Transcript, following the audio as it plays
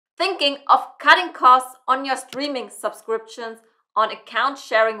Thinking of cutting costs on your streaming subscriptions on account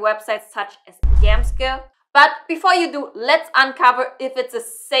sharing websites such as Gamsgo? But before you do, let's uncover if it's a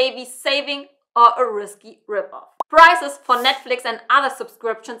saving or a risky ripoff. Prices for Netflix and other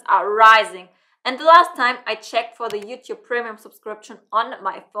subscriptions are rising. And the last time I checked for the YouTube Premium subscription on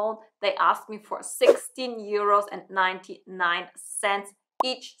my phone, they asked me for 16.99 euros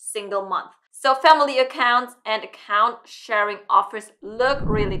each single month. So family accounts and account sharing offers look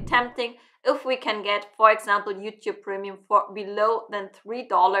really tempting if we can get, for example, YouTube Premium for below than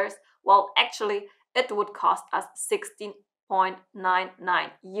 $3, while actually it would cost us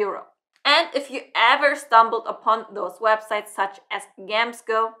 16.99 euro. And if you ever stumbled upon those websites such as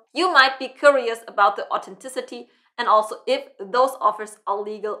Gamsgo, you might be curious about the authenticity and also if those offers are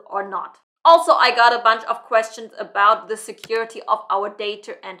legal or not. Also, I got a bunch of questions about the security of our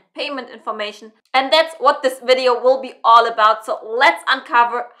data and payment information, and that's what this video will be all about. So let's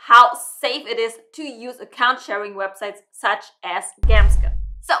uncover how safe it is to use account sharing websites such as Gamsgo.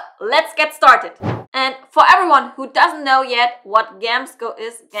 So let's get started. And for everyone who doesn't know yet what Gamsgo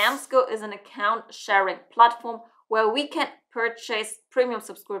is an account sharing platform where we can purchase premium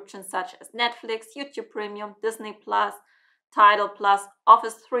subscriptions such as Netflix, YouTube Premium, Disney Plus, Tidal Plus,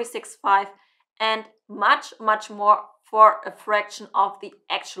 Office 365, and much more for a fraction of the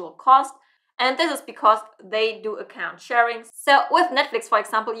actual cost. And this is because they do account sharing. So with Netflix, for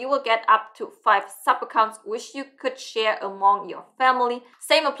example, you will get up to 5 sub-accounts which you could share among your family.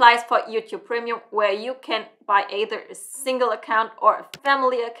 Same applies for YouTube Premium, where you can buy either a single account or a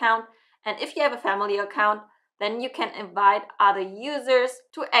family account. And if you have a family account, then you can invite other users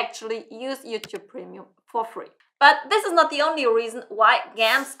to actually use YouTube Premium for free. But this is not the only reason why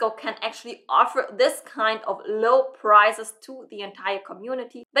Gamsgo can actually offer this kind of low prices to the entire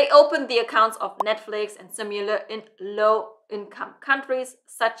community. They open the accounts of Netflix and similar in low-income countries,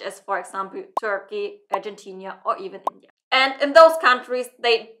 such as, for example, Turkey, Argentina, or even India. And in those countries,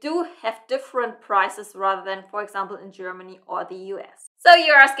 they do have different prices rather than, for example, in Germany or the US. So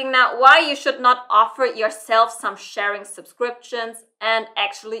you're asking now why you should not offer yourself some sharing subscriptions, and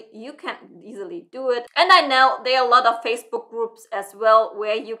actually you can easily do it. And I know there are a lot of Facebook groups as well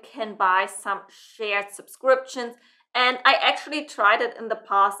where you can buy some shared subscriptions, and I actually tried it in the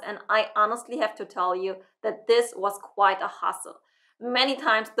past, and I honestly have to tell you that this was quite a hassle. Many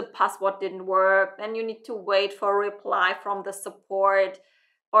times the password didn't work, then you need to wait for a reply from the support,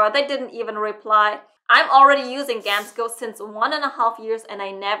 or they didn't even reply. I'm already using Gamsgo since 1.5 years and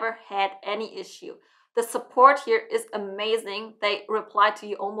I never had any issue. The support here is amazing. They reply to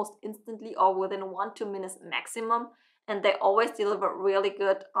you almost instantly or within 1 to 2 minutes maximum, and they always deliver really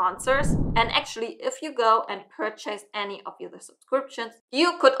good answers. And actually, if you go and purchase any of the other subscriptions,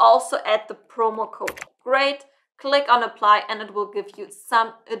 you could also add the promo code GREAT. Click on apply and it will give you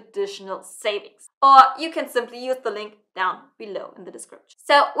some additional savings. Or you can simply use the link down below in the description.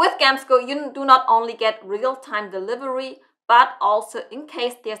 So with Gamsgo, you do not only get real-time delivery, but also in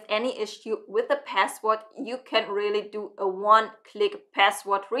case there's any issue with the password, you can really do a one-click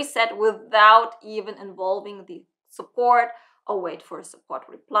password reset without even involving the support or wait for a support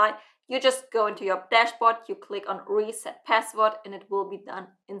reply. You just go into your dashboard, you click on reset password, and it will be done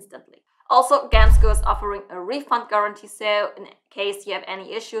instantly. Also, Gamsgo is offering a refund guarantee, so in case you have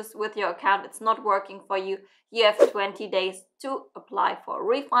any issues with your account, it's not working for you, you have 20 days to apply for a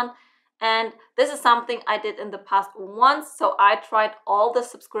refund. And this is something I did in the past once, so I tried all the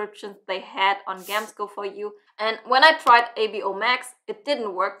subscriptions they had on Gamsgo for you. And when I tried ABO Max, it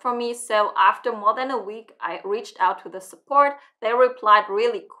didn't work for me, so after more than a week, I reached out to the support. They replied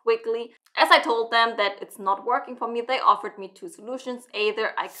really quickly. As I told them that it's not working for me, they offered me 2 solutions.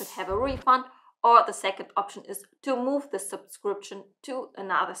 Either I could have a refund, or the second option is to move the subscription to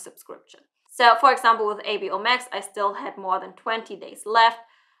another subscription. So for example, with ABO Max, I still had more than 20 days left.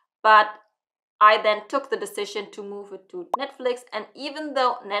 But I then took the decision to move it to Netflix, and even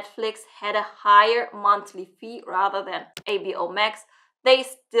though Netflix had a higher monthly fee rather than ABO Max, they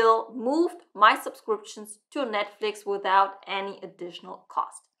still moved my subscriptions to Netflix without any additional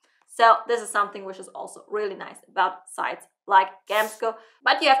cost. So this is something which is also really nice about sites like Gamsgo,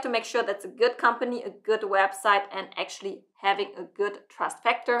 but you have to make sure that's a good company, a good website, and actually having a good trust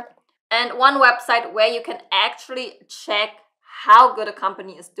factor. And one website where you can actually check how good a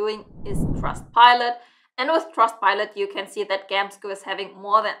company is doing is Trustpilot. And with Trustpilot, you can see that Gamsgo is having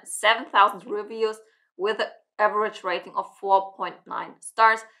more than 7,000 reviews with an average rating of 4.9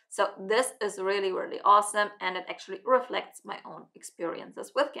 stars. So this is really awesome, and it actually reflects my own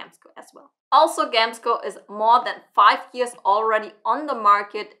experiences with Gamsgo as well. Also, Gamsgo is more than 5 years already on the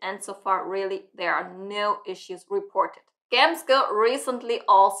market, and so far really there are no issues reported. Gamsgo recently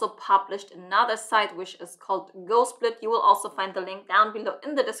also published another site which is called GoSplit. You will also find the link down below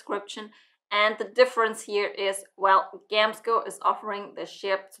in the description. And the difference here is, well, Gamsgo is offering the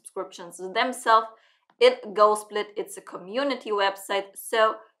shared subscriptions themselves. In GoSplit, it's a community website,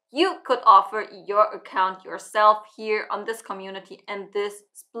 so you could offer your account yourself here on this community and this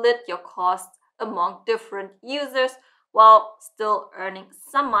split your costs among different users while still earning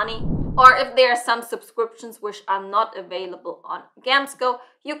some money. Or if there are some subscriptions which are not available on Gamsgo,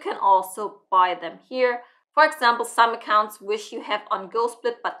 you can also buy them here. For example, some accounts which you have on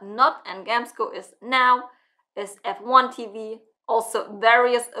GoSplit but not on Gamsgo is Now, is F1 TV, also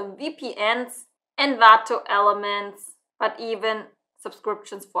various VPNs, Envato Elements, but even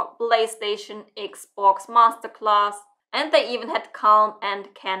subscriptions for PlayStation, Xbox, Masterclass, and they even had Calm and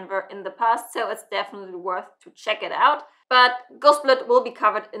Canva in the past, so it's definitely worth to check it out. But GoSplit will be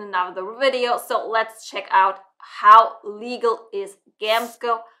covered in another video, so let's check out how legal is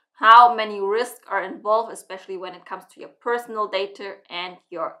Gamsgo, how many risks are involved, especially when it comes to your personal data and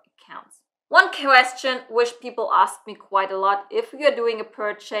your accounts. One question which people ask me quite a lot, if you're doing a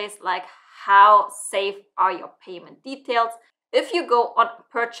purchase, like how safe are your payment details? If you go on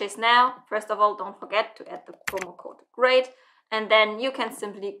Purchase Now, first of all, don't forget to add the promo code GREAT, and then you can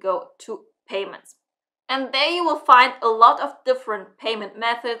simply go to Payments. And there you will find a lot of different payment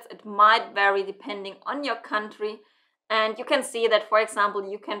methods. It might vary depending on your country. And you can see that, for example,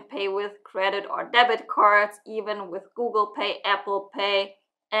 you can pay with credit or debit cards, even with Google Pay, Apple Pay,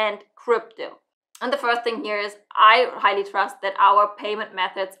 and crypto. And the first thing here is I highly trust that our payment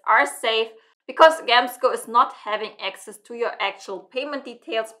methods are safe, because Gamsgo is not having access to your actual payment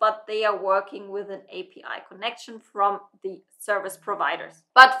details, but they are working with an API connection from the service providers.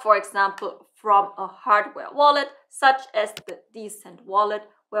 But for example, from a hardware wallet, such as the Decent wallet,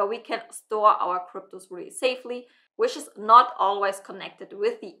 where we can store our cryptos really safely, which is not always connected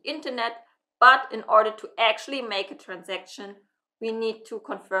with the internet, but in order to actually make a transaction, we need to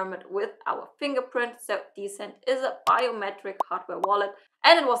confirm it with our fingerprint. So Decent is a biometric hardware wallet,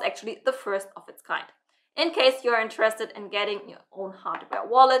 and it was actually the first of its kind. In case you're interested in getting your own hardware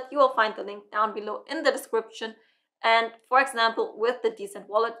wallet, you will find the link down below in the description. And for example, with the Decent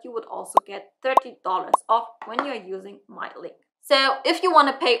wallet, you would also get $30 off when you're using my link. So if you want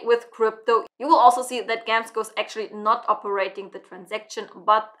to pay with crypto, you will also see that Gamsgo is actually not operating the transaction,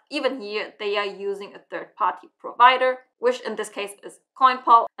 but even here they are using a third-party provider, which in this case is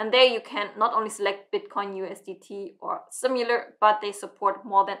CoinPal. And there you can not only select Bitcoin, USDT or similar, but they support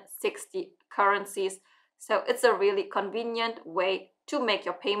more than 60 currencies. So it's a really convenient way to make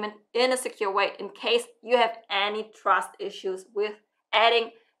your payment in a secure way in case you have any trust issues with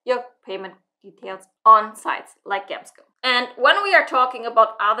adding your payment details on sites like Gamsgo. And when we are talking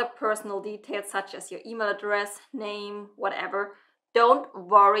about other personal details such as your email address, name, whatever, don't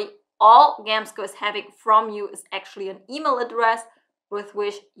worry. All Gamsgo is having from you is actually an email address with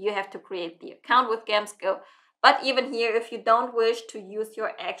which you have to create the account with Gamsgo. But even here, if you don't wish to use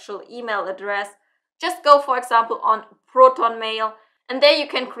your actual email address, just go, for example, on Proton Mail, and there you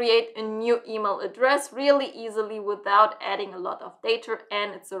can create a new email address really easily without adding a lot of data,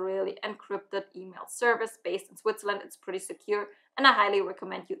 and it's a really encrypted email service based in Switzerland. It's pretty secure, and I highly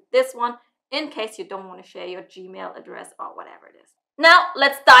recommend you this one in case you don't want to share your Gmail address or whatever it is. Now,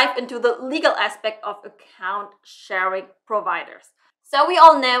 let's dive into the legal aspect of account sharing providers. So we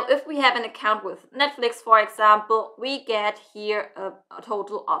all know if we have an account with Netflix, for example, we get here a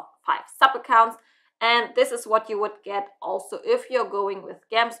total of 5 sub-accounts. And this is what you would get also if you're going with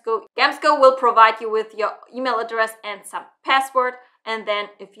Gamsgo. Gamsgo will provide you with your email address and some password. And then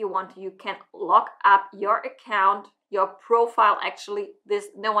if you want, you can lock up your account, your profile actually.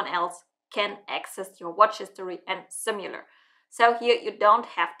 No one else can access your watch history and similar. So here you don't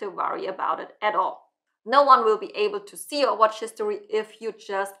have to worry about it at all. No one will be able to see your watch history if you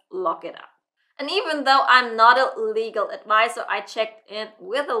just lock it up. And even though I'm not a legal advisor, I checked in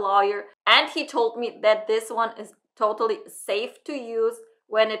with a lawyer and he told me that this one is totally safe to use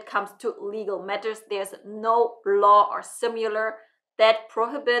when it comes to legal matters. There's no law or similar that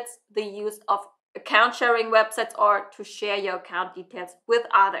prohibits the use of account sharing websites or to share your account details with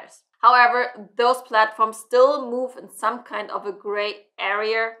others. However, those platforms still move in some kind of a gray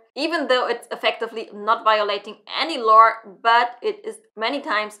area, even though it's effectively not violating any law, but it is many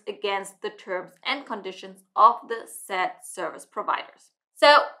times against the terms and conditions of the said service providers.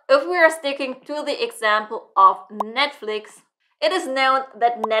 So if we are sticking to the example of Netflix, it is known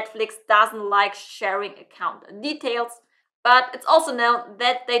that Netflix doesn't like sharing account details, but it's also known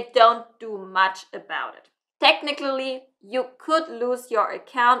that they don't do much about it. Technically, you could lose your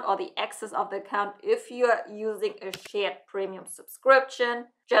account or the access of the account if you are using a shared premium subscription,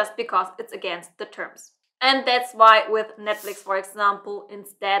 just because it's against the terms. And that's why with Netflix, for example,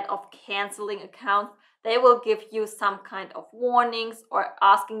 instead of canceling accounts, they will give you some kind of warnings or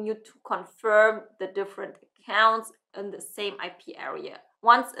asking you to confirm the different accounts in the same IP area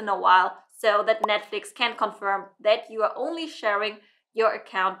once in a while, so that Netflix can confirm that you are only sharing your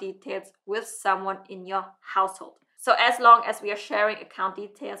account details with someone in your household. So as long as we are sharing account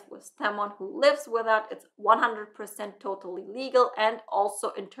details with someone who lives with us, it's 100% totally legal and also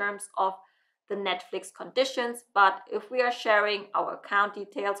in terms of the Netflix conditions. But if we are sharing our account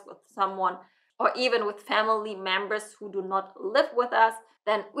details with someone or even with family members who do not live with us,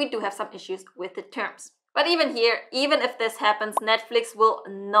 then we do have some issues with the terms. But even here, even if this happens, Netflix will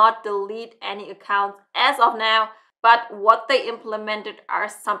not delete any accounts as of now. But what they implemented are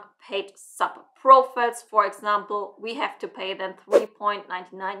some paid sub profiles. For example, we have to pay them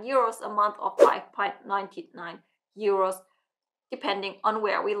 3.99 euros a month or 5.99 euros, depending on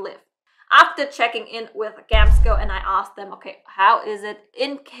where we live. After checking in with Gamsgo, and I asked them, okay, how is it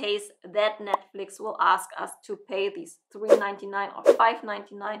in case that Netflix will ask us to pay these 3.99 or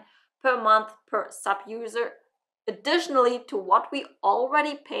 5.99 per month per sub user, additionally to what we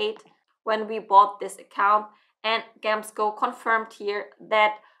already paid when we bought this account. And Gamsgo confirmed here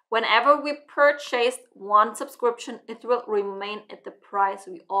that whenever we purchased one subscription, it will remain at the price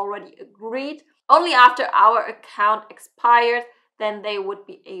we already agreed. Only after our account expired, then they would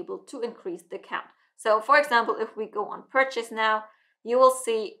be able to increase the account. So for example, if we go on purchase now, you will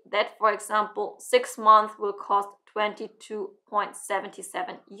see that, for example, 6 months will cost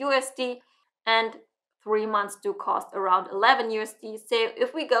 22.77 USD and 3 months do cost around 11 USD. So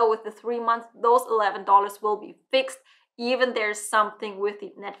if we go with the 3 months, those $11 will be fixed. Even there's something with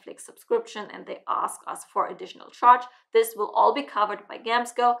the Netflix subscription and they ask us for additional charge, this will all be covered by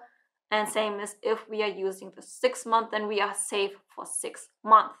Gamsgo. And same as if we are using the 6 month, then we are safe for 6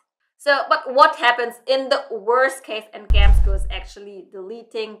 months. So, but what happens in the worst case, and Gamsgo is actually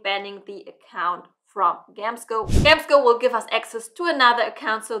banning the account from Gamsgo. Gamsgo will give us access to another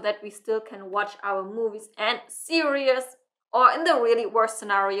account so that we still can watch our movies and series, or in the really worst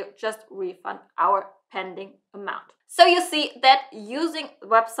scenario, just refund our pending amount. So you see that using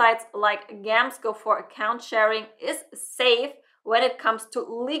websites like Gamsgo for account sharing is safe when it comes to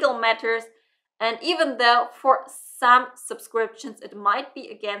legal matters, and even though for some subscriptions it might be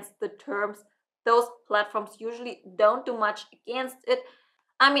against the terms, those platforms usually don't do much against it.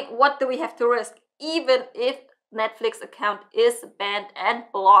 I mean, what do we have to risk? Even if Netflix account is banned and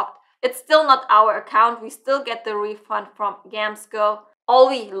blocked, it's still not our account. We still get the refund from Gamsgo. All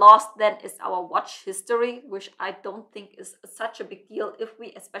we lost then is our watch history, which I don't think is such a big deal if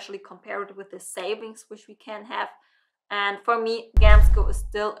we especially compare it with the savings which we can have. And for me, Gamsgo is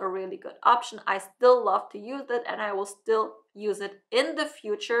still a really good option. I still love to use it and I will still use it in the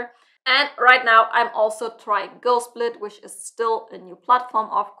future. And right now I'm also trying GoSplit, which is still a new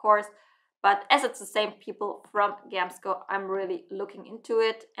platform, of course. But as it's the same people from Gamsgo, I'm really looking into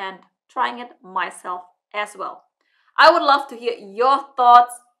it and trying it myself as well. I would love to hear your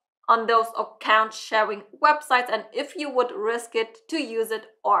thoughts on those account sharing websites and if you would risk it to use it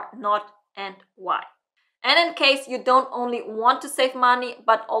or not and why. And in case you don't only want to save money,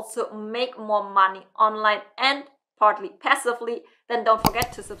 but also make more money online and partly passively, then don't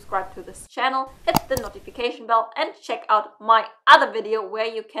forget to subscribe to this channel, hit the notification bell and check out my other video where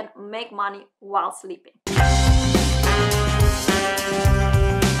you can make money while sleeping.